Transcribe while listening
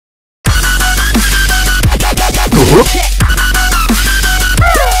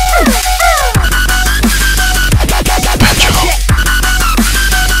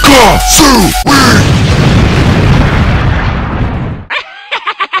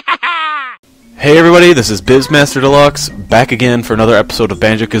Hey everybody, this is BibsmasterDeluxe, back again for another episode of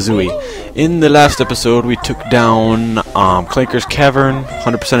Banjo Kazooie. In the last episode we took down Clanker's Cavern,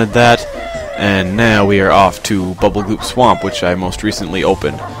 100%ed that, and now we are off to Bubblegloop Swamp, which I most recently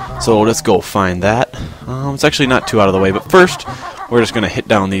opened. So let's go find that. It's actually not too out of the way, but first we're just going to hit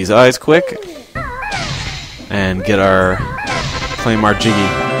down these eyes quick and get claim our Jiggy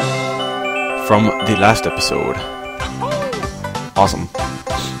from the last episode. Awesome.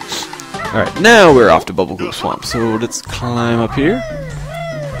 Alright, now we're off to Bubblegloop Swamp, so let's climb up here.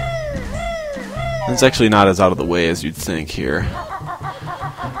 It's actually not as out of the way as you'd think here.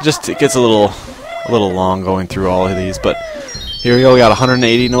 It gets a little long going through all of these, but here we go, we got a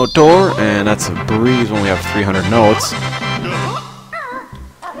 180 note door, and that's a breeze when we have 300 notes.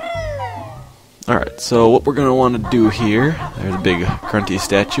 Alright, so what we're going to want to do here, there's a big grunty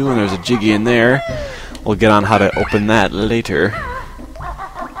statue, and there's a Jiggy in there. We'll get on how to open that later.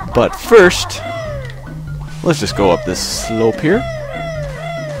 But first, let's just go up this slope here.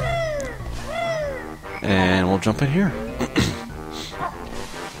 And we'll jump in here.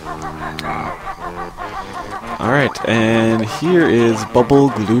 Alright, and here is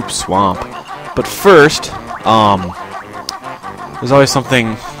Bubblegloop Swamp. But first, there's always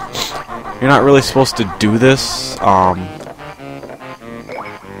something. You're not really supposed to do this.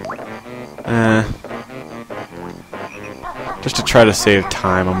 Just to try to save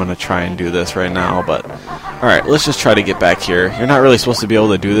time, I'm going to try and do this right now, but alright, let's just try to get back here. You're not really supposed to be able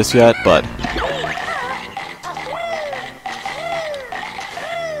to do this yet, but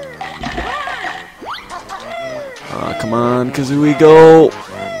come on, Kazooie, go!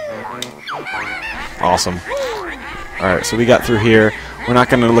 Awesome. Alright, so we got through here. We're not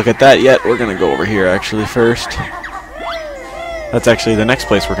going to look at that yet. We're going to go over here, actually, first. That's actually the next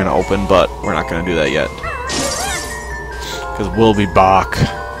place we're going to open, but we're not going to do that yet. Because we'll be back.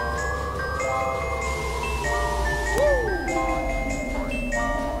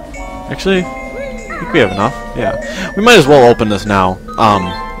 Actually, I think we have enough. Yeah. We might as well open this now.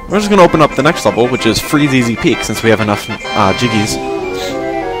 We're just going to open up the next level, which is Freeze Easy Peak, since we have enough Jiggies.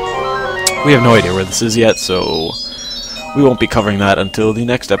 We have no idea where this is yet, so we won't be covering that until the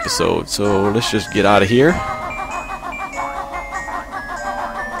next episode. So let's just get out of here.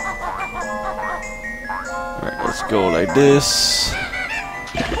 Let's go like this.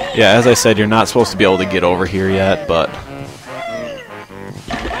 Yeah, as I said, you're not supposed to be able to get over here yet, but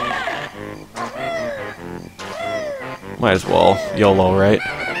might as well. YOLO, right?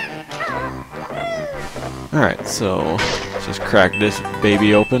 Alright, so let's just crack this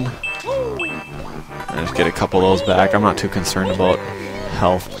baby open. And just get a couple of those back. I'm not too concerned about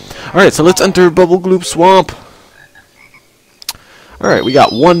health. Alright, so let's enter Bubblegloop Swamp. Alright, we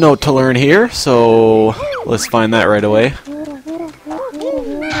got one note to learn here, so let's find that right away.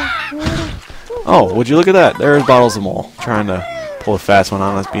 Oh, would you look at that? There's Bottles of Mole. Trying to pull a fast one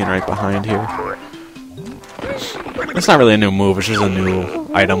on us being right behind here. It's not really a new move, it's just a new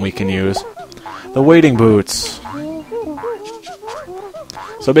item we can use. The wading boots.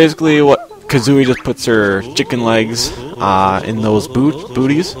 So basically what Kazooie just puts her chicken legs in those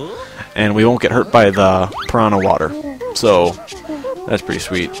booties, and we won't get hurt by the piranha water. So that's pretty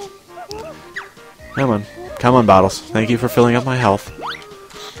sweet. Come on, Bottles. Thank you for filling up my health.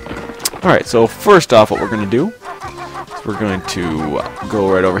 Alright, so first off, what we're going to do is we're going to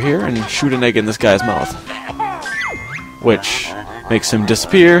go right over here and shoot an egg in this guy's mouth, which makes him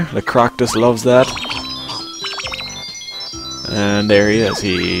disappear. The crocodile loves that. And there he is.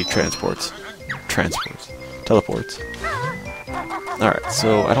 He teleports. Alright,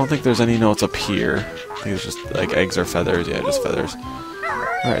 so I don't think there's any notes up here. I think it's just like eggs or feathers. Yeah, just feathers.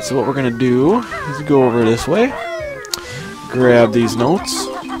 Alright, so what we're going to do is go over this way, grab these notes,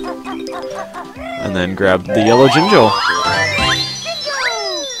 and then grab the yellow Jinjo.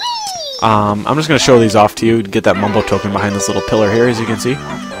 I'm just going to show these off to you to get that Mumbo token behind this little pillar here, as you can see.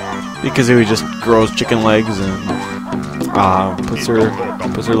 Because he just grows chicken legs and puts her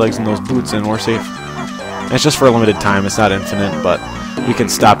legs in those boots, and we're safe. And it's just for a limited time, it's not infinite, but we can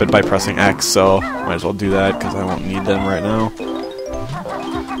stop it by pressing X, so might as well do that because I won't need them right now.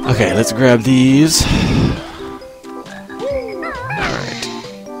 Okay, let's grab these. Alright.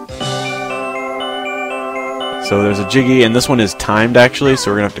 So there's a Jiggy, and this one is timed actually,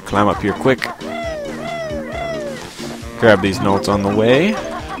 so we're going to have to climb up here quick. Grab these notes on the way.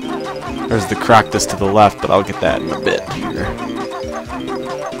 There's the crocodile to the left, but I'll get that in a bit here.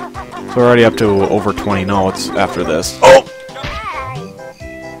 So we're already up to over 20 notes after this. Oh!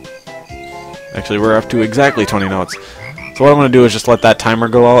 Actually, we're up to exactly 20 notes. So So what I'm going to do is just let that timer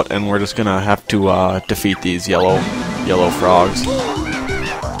go out, and we're just going to have to defeat these yellow frogs.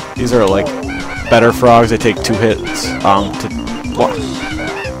 These are like better frogs. They take 2 hits to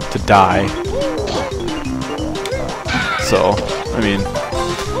die. So, I mean,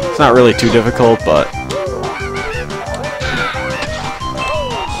 it's not really too difficult, but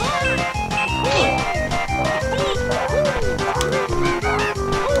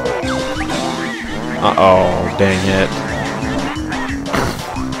uh-oh, dang it.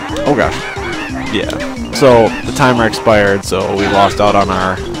 Oh gosh. Yeah. So, the timer expired, so we lost out on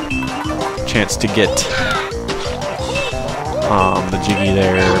our chance to get the Jiggy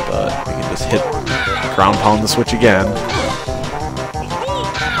there, but we can just hit ground pound the switch again.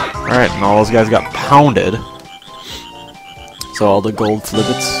 Alright, and all those guys got pounded. So all the gold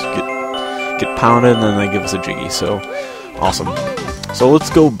slibbits get pounded, and then they give us a Jiggy, so awesome. So let's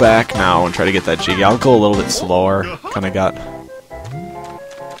go back now and try to get that Jiggy. I'll go a little bit slower. Kind of got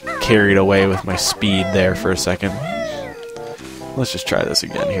carried away with my speed there for a second. Let's just try this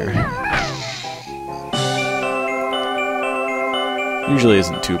again here. Usually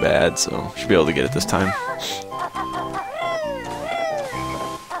isn't too bad, so should be able to get it this time.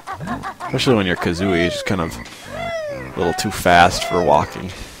 Especially when you're Kazooie, it's just kind of a little too fast for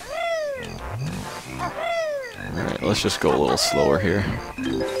walking. Alright, let's just go a little slower here.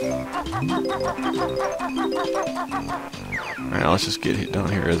 Alright, let's just get down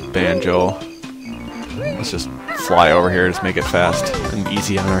here as Banjo. Let's just fly over here, just make it fast and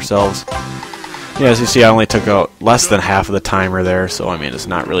easy on ourselves. Yeah, as you see, I only took out less than half of the timer there, so I mean, it's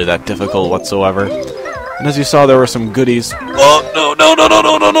not really that difficult whatsoever. And as you saw, there were some goodies. Oh, no.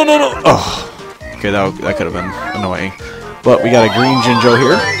 Oh, okay, that could have been annoying. But we got a green Jinjo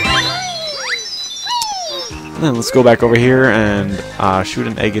here. And then let's go back over here and shoot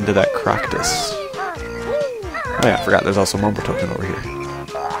an egg into that Crocodile. Oh yeah, I forgot there's also Mumbo Token over here.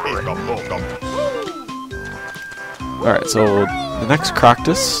 Alright, so the next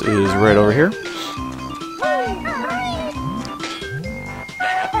Crocodile is right over here.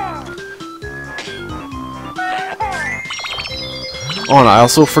 Oh, and I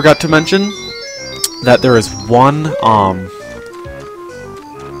also forgot to mention that there is one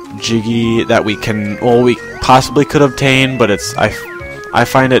Jiggy that we possibly could obtain, but I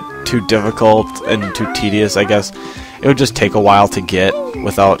find it too difficult and too tedious, I guess. It would just take a while to get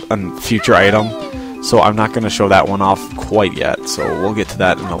without a future item, so I'm not going to show that one off quite yet, so we'll get to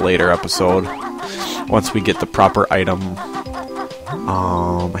that in a later episode once we get the proper item.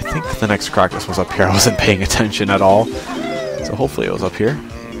 I think the next Crocodile was up here. I wasn't paying attention at all. So hopefully it was up here.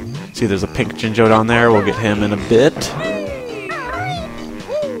 See, there's a pink Jinjo down there. We'll get him in a bit.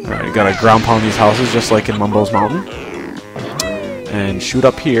 Alright, we gotta ground pound these houses just like in Mumbo's Mountain. And shoot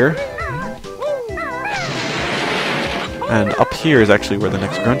up here. And up here is actually where the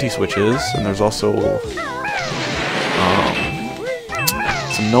next Grunty switch is. And there's also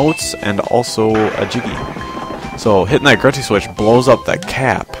some notes and also a Jiggy. So hitting that Grunty switch blows up that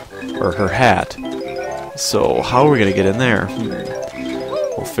cap, or her hat. So how are we gonna get in there?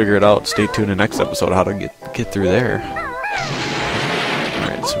 We'll figure it out. Stay tuned in the next episode how to get through there.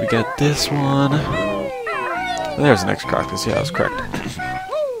 Alright, so we got this one. There's the next Crocodile. Yeah, I was correct.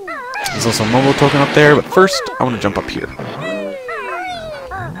 There's also a Mumbo Token up there, but first I want to jump up here.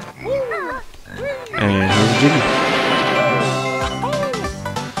 And here's a Jiggy.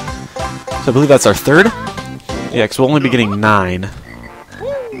 So I believe that's our third. Yeah, because we'll only be getting 9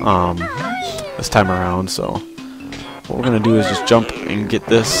 this time around, so what we're going to do is just jump and get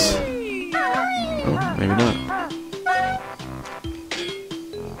this. Oh, maybe not.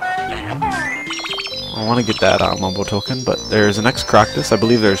 I want to get that Mumbo Token, but there's an next Crocodile. I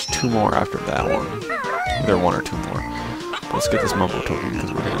believe there's 2 more after that one. Either 1 or 2 more. But let's get this Mumbo Token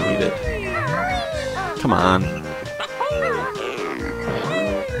because we're going to need it. Come on.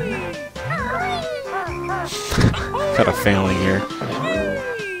 Kind of failing here.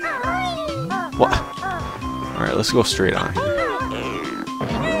 What? Alright, let's go straight on here.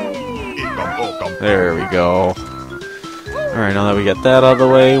 There we go. Alright, now that we get that out of the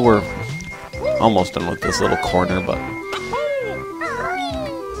way, we're almost done with this little corner, but I'm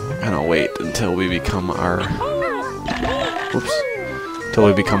gonna wait until we become our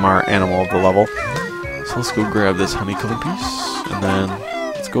animal of the level. So let's go grab this honeycomb piece, and then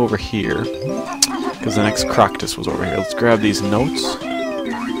let's go over here, because the next Crocodile was over here. Let's grab these notes.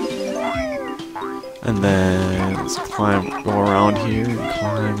 And then let's go around here and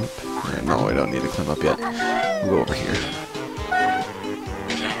climb up. Right, no, we don't need to climb up yet. We'll go over here.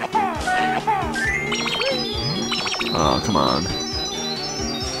 Oh, come on.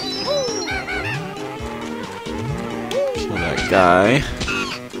 Kill guy.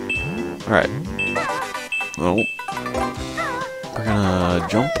 Alright. Oh. We're gonna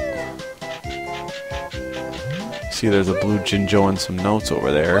jump. See, there's a blue Jinjo and some notes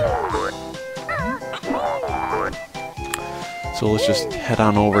over there. So let's just head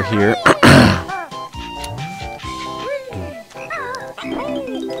on over here.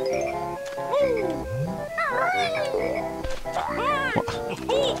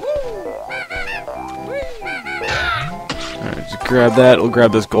 Alright, just grab that. We'll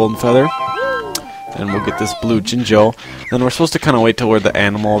grab this golden feather. And we'll get this blue Jinjo. Then we're supposed to kind of wait till we're the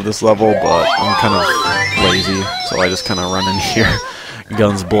animal of this level, but I'm kind of lazy, so I just kind of run in here,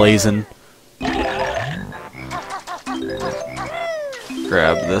 guns blazing.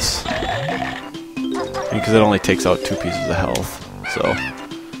 Grab this. Because it only takes out 2 pieces of health, so.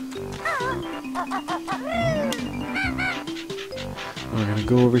 We're gonna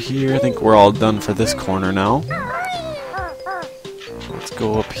go over here. I think we're all done for this corner now. Let's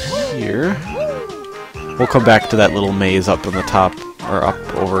go up here. We'll come back to that little maze up on the top, or up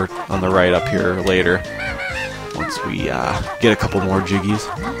over on the right up here later, once we get a couple more jiggies.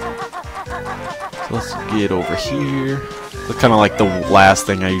 So let's get over here. It's kind of like the last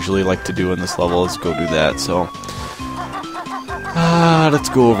thing I usually like to do in this level is go do that, so. Let's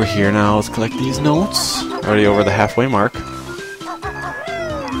go over here now. Let's collect these notes. Already over the halfway mark.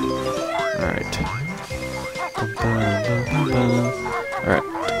 Alright. Alright.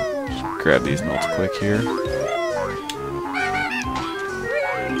 Grab these notes quick here.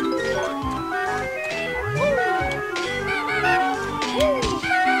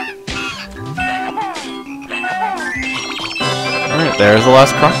 Alright, there's the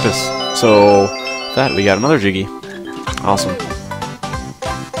last Crocodile. So, that, we got another Jiggy. Awesome.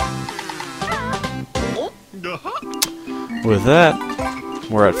 With that,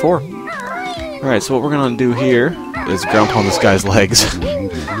 we're at 4. Alright, so what we're gonna do here is ground pound this guy's legs.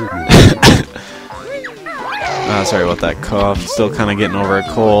 Sorry about that cough. Still kind of getting over a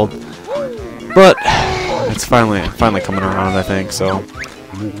cold. But, it's finally coming around, I think, so.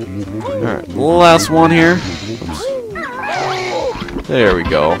 Alright, last one here. Oops. There we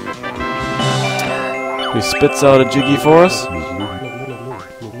go. He spits out a Jiggy for us.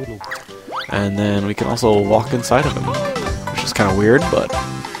 And then we can also walk inside of him. Which is kind of weird, but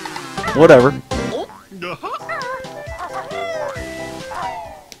whatever.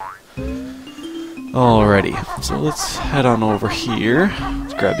 Alrighty, so let's head on over here.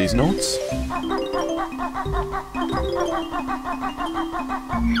 Let's grab these notes.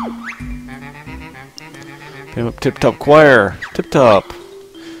 Came up Tip Top Choir. Tip Top.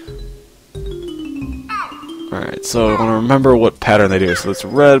 Alright, so I want to remember what pattern they do. So it's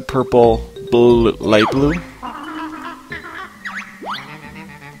red, purple, blue, light blue.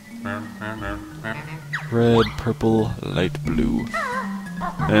 Red, purple, light blue.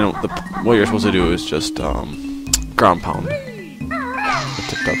 And what you're supposed to do is just ground pound the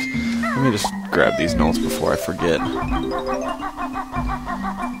Tip Tops. Let me just grab these notes before I forget.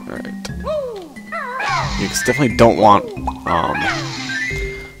 Alright. You definitely don't want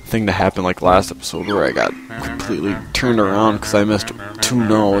thing to happen like last episode where I got completely turned around because I missed 2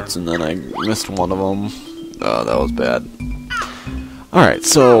 notes and then I missed one of them. Oh, that was bad. Alright,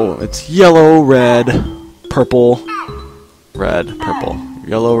 so it's yellow, red, purple, red, purple.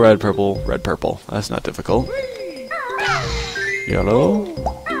 Yellow, red, purple, red, purple. That's not difficult. Yellow,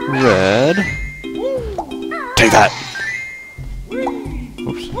 red. Take that!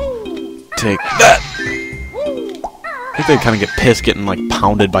 Oops. Take that! I think they kind of get pissed getting like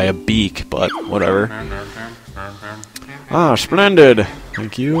pounded by a beak, but whatever. Ah, splendid!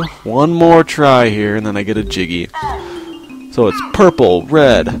 Thank you. One more try here, and then I get a Jiggy. So it's purple,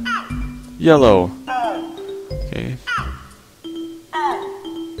 red, yellow. Okay.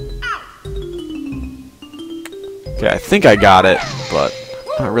 Okay, I think I got it, but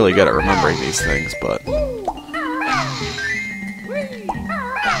I'm not really good at remembering these things, but.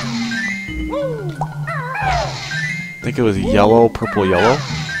 I think it was yellow, purple, yellow.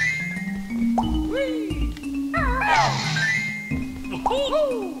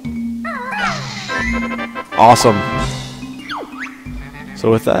 Awesome.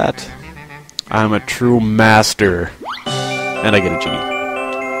 So with that, I'm a true master. And I get a Jiggy.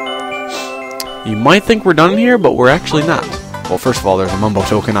 You might think we're done here, but we're actually not. Well, first of all, there's a Mumbo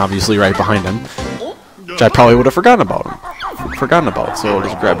token obviously right behind him, which I probably would have forgotten about. So I'll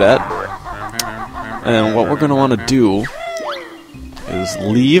just grab that. And what we're going to want to do is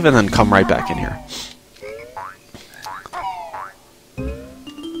leave and then come right back in here.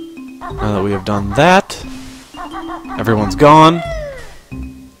 Now that we have done that, everyone's gone,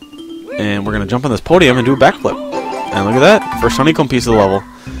 and we're going to jump on this podium and do a backflip. And look at that! First honeycomb piece of the level.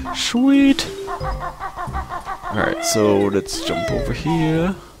 Sweet! Alright, so let's jump over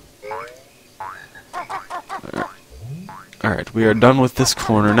here. Alright, we are done with this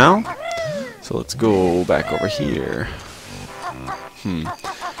corner now. So let's go back over here.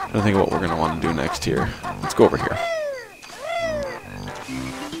 I don't think what we're going to want to do next here. Let's go over here.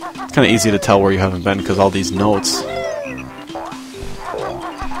 It's kind of easy to tell where you haven't been because all these notes.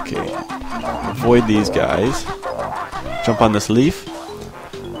 Okay. Avoid these guys. Jump on this leaf.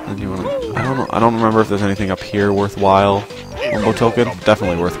 And you want to, I don't know. I don't remember if there's anything up here worthwhile. Mumbo token,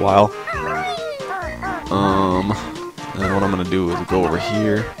 definitely worthwhile. And what I'm gonna do is go over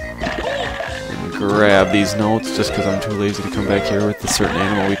here and grab these notes, just because I'm too lazy to come back here with the certain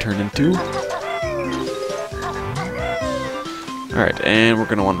animal we turned into. All right, and we're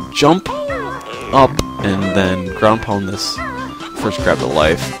gonna want to jump up and then ground pound this. First, grab the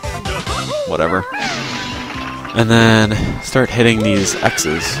life, whatever. And then start hitting these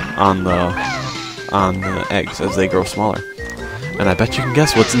X's on the eggs as they grow smaller. And I bet you can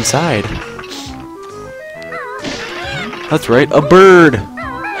guess what's inside. That's right, a bird!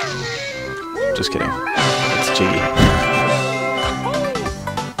 Just kidding. It's Jiggy.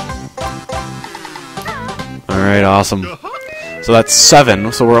 Alright, awesome. So that's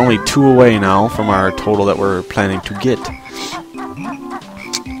 7, so we're only 2 away now from our total that we're planning to get.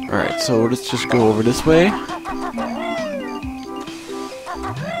 Alright, so let's just go over this way.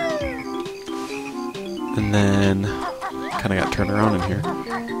 And then kind of got turned around in here.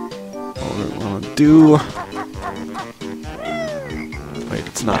 What we want to do? Wait,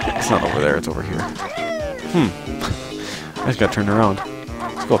 it's not over there. It's over here. I just got turned around.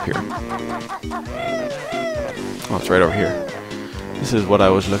 Let's go up here. Oh, it's right over here. This is what I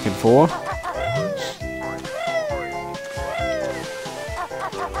was looking for.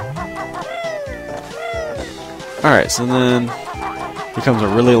 All right, so then becomes a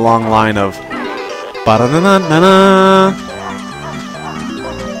really long line of ba-da-na-na-na-na.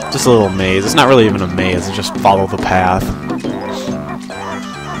 Just a little maze. It's not really even a maze, it's just follow the path.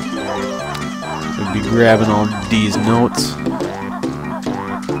 We'll be grabbing all these notes.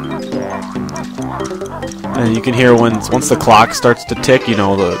 And you can hear once the clock starts to tick, you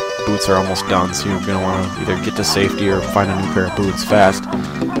know the boots are almost done, so you're going to want to either get to safety or find a new pair of boots fast.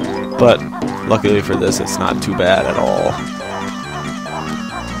 But luckily for this, it's not too bad at all.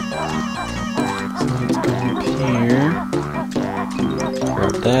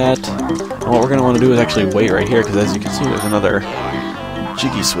 Grab that. And what we're going to want to do is actually wait right here, because as you can see, there's another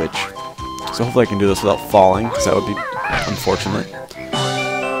jiggy switch. So hopefully I can do this without falling, because that would be unfortunate.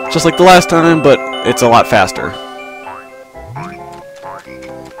 Just like the last time, but it's a lot faster.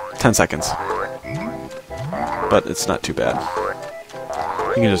 10 seconds. But it's not too bad.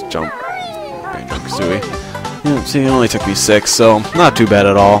 You can just jump. Banjo Kazooie. Yeah, see, it only took me 6, so not too bad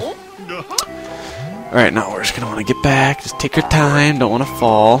at all. Alright, now we're just going to want to get back. Just take your time. Don't want to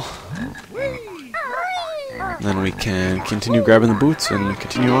fall. And then we can continue grabbing the boots and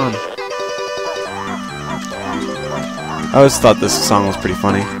continue on. I always thought this song was pretty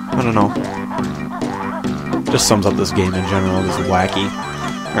funny. I don't know. Just sums up this game in general. Just wacky.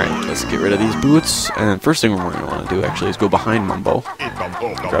 Alright, let's get rid of these boots. And first thing we're going to want to do actually is go behind Mumbo.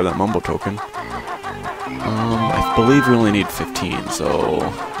 Grab that Mumbo token. I believe we only need 15, so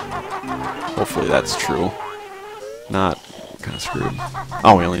hopefully that's true. Not kind of screwed.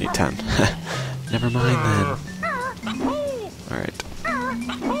 Oh, we only need 10. Never mind then. Alright.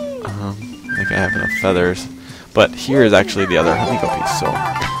 I think I have enough feathers. But here is actually the other honeycomb piece, so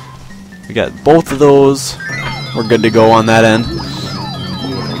we got both of those. We're good to go on that end.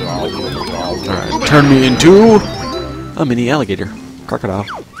 Alright, turn me into a mini alligator. Crocodile.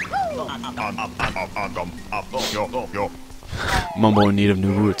 Mumbo in need of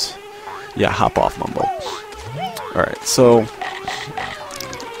new boots. Yeah, hop off, Mumbo. Alright, so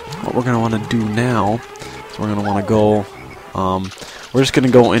what we're going to want to do now is we're going to want to go, we're just going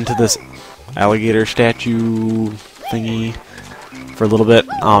to go into this alligator statue thingy for a little bit.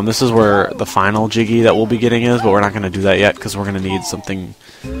 This is where the final Jiggy that we'll be getting is, but we're not going to do that yet because we're going to need something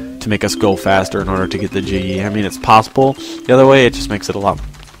to make us go faster in order to get the Jiggy. I mean, it's possible the other way, it just makes it a lot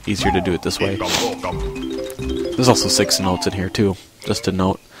easier to do it this way. There's also 6 notes in here too, just a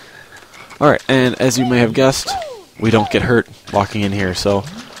note. Alright, and as you may have guessed, we don't get hurt walking in here, so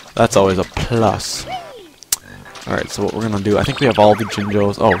that's always a plus. Alright, so what we're going to do, I think we have all the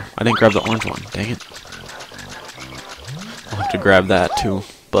Jinjos. Oh, I didn't grab the orange one. Dang it. I'll have to grab that too.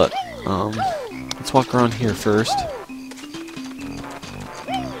 But, let's walk around here first.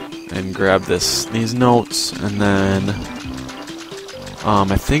 And grab these notes, and then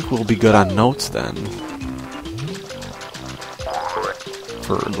I think we'll be good on notes then.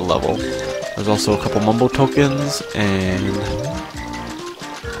 for the level. There's also a couple Mumbo tokens, and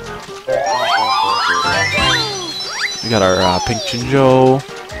we got our pink Jinjo,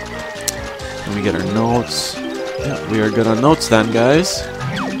 and we get our notes. Yeah, we are good on notes then, guys.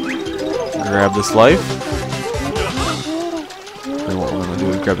 Grab this life. Then what we're gonna do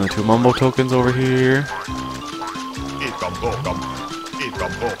is grab the 2 Mumbo tokens over here.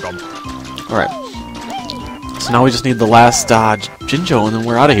 Alright. So now we just need the last Jinjo, and then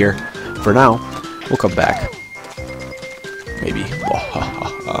we're out of here. For now, we'll come back. Maybe.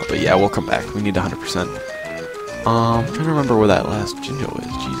 But yeah, we'll come back. We need 100%. I'm trying to remember where that last Jinjo is.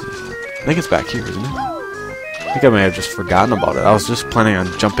 Jesus. I think it's back here, isn't it? I think I may have just forgotten about it. I was just planning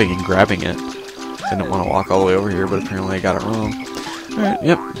on jumping and grabbing it. I didn't want to walk all the way over here, but apparently I got it wrong. Alright,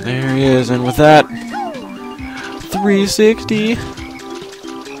 yep, there he is. And with that, 360.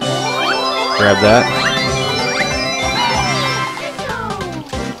 Grab that.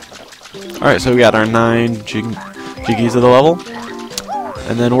 Alright, so we got our 9 Jiggies of the level.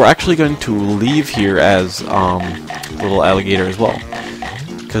 And then we're actually going to leave here as little alligator as well.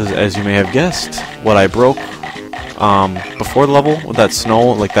 Because as you may have guessed, what I broke before the level with that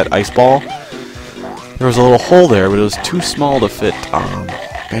snow, like that ice ball, there was a little hole there, but it was too small to fit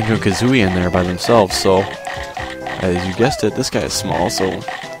Banjo Kazooie in there by themselves. So, as you guessed it, this guy is small, so we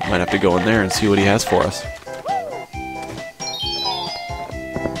might have to go in there and see what he has for us.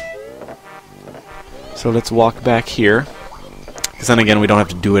 So let's walk back here, because then again we don't have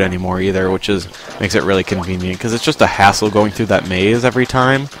to do it anymore either, which makes it really convenient, because it's just a hassle going through that maze every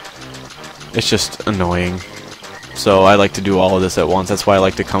time. It's just annoying. So I like to do all of this at once. That's why I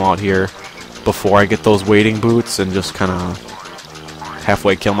like to come out here before I get those wading boots and just kind of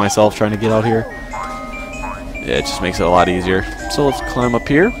halfway kill myself trying to get out here. Yeah, it just makes it a lot easier. So let's climb up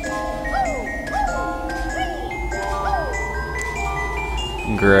here.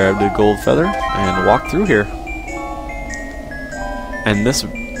 Grab the gold feather and walk through here. And this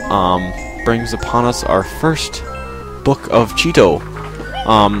brings upon us our first book of Cheeto.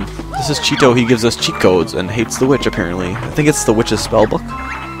 This is Cheeto. He gives us cheat codes and hates the witch, apparently. I think it's the witch's spell book.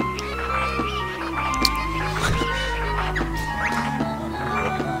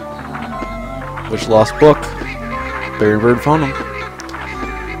 Witch lost book. Berry Bird found him.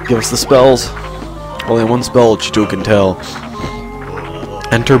 Give us the spells. Only one spell Cheeto can tell.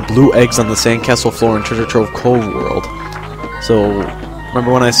 Enter blue eggs on the sandcastle floor in Treasure Trove Cove world. So,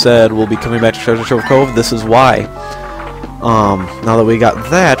 remember when I said we'll be coming back to Treasure Trove Cove? This is why. Now that we got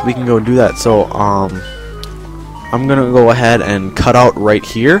that, we can go do that. So, I'm gonna go ahead and cut out right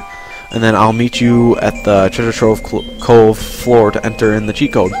here, and then I'll meet you at the Treasure Trove Cove floor to enter in the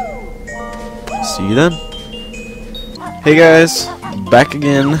cheat code. See you then. Hey guys, back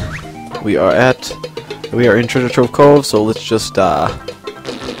again. We are in Treasure Trove Cove, so let's just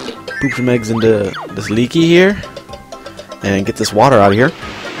poop some eggs into this leaky here and get this water out of here.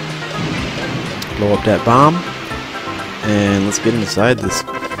 Blow up that bomb, and let's get inside this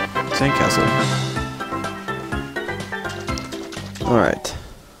sandcastle. Alright.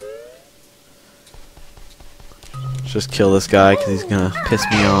 Let's just kill this guy because he's gonna piss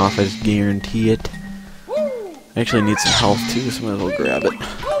me off, I just guarantee it. I actually need some health too, so I might as well grab it.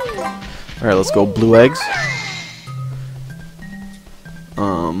 Alright, let's go blue eggs.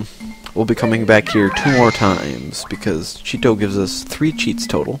 We'll be coming back here 2 more times because Cheeto gives us 3 cheats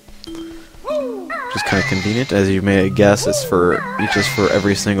total. Which is kind of convenient, as you may guess. Each is for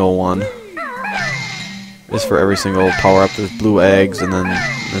every single one. It's for every single power up. There's blue eggs, and then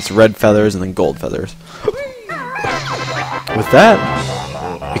it's red feathers, and then gold feathers. With that,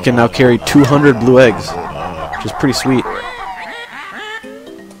 we can now carry 200 blue eggs, which is pretty sweet.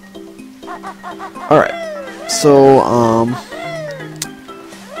 Alright, so,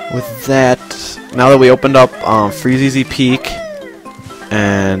 with that, now that we opened up Freeze Easy Peak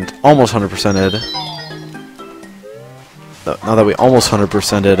and almost 100%ed, now that we almost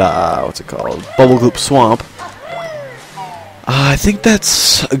 100%ed, what's it called, Bubblegloop Swamp, I think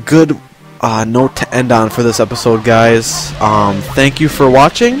that's a good note to end on for this episode, guys. Thank you for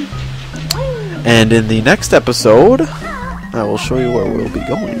watching, and in the next episode, I will show you where we'll be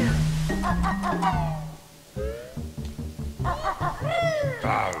going.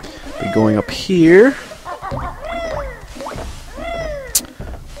 Be going up here.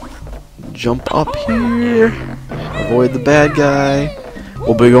 Jump up here. Avoid the bad guy.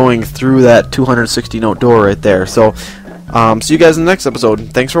 We'll be going through that 260 note door right there. So, see you guys in the next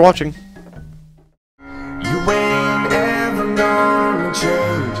episode. Thanks for watching. You ain't ever gonna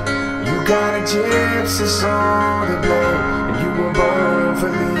change. You got a gypsy soul to blame, and you were born for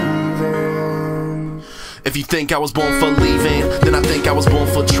leaving. If you think I was born for leaving, then I think I was born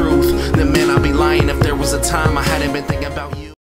for truth. Then man, I'd be lying if there was a time I hadn't been thinking about you.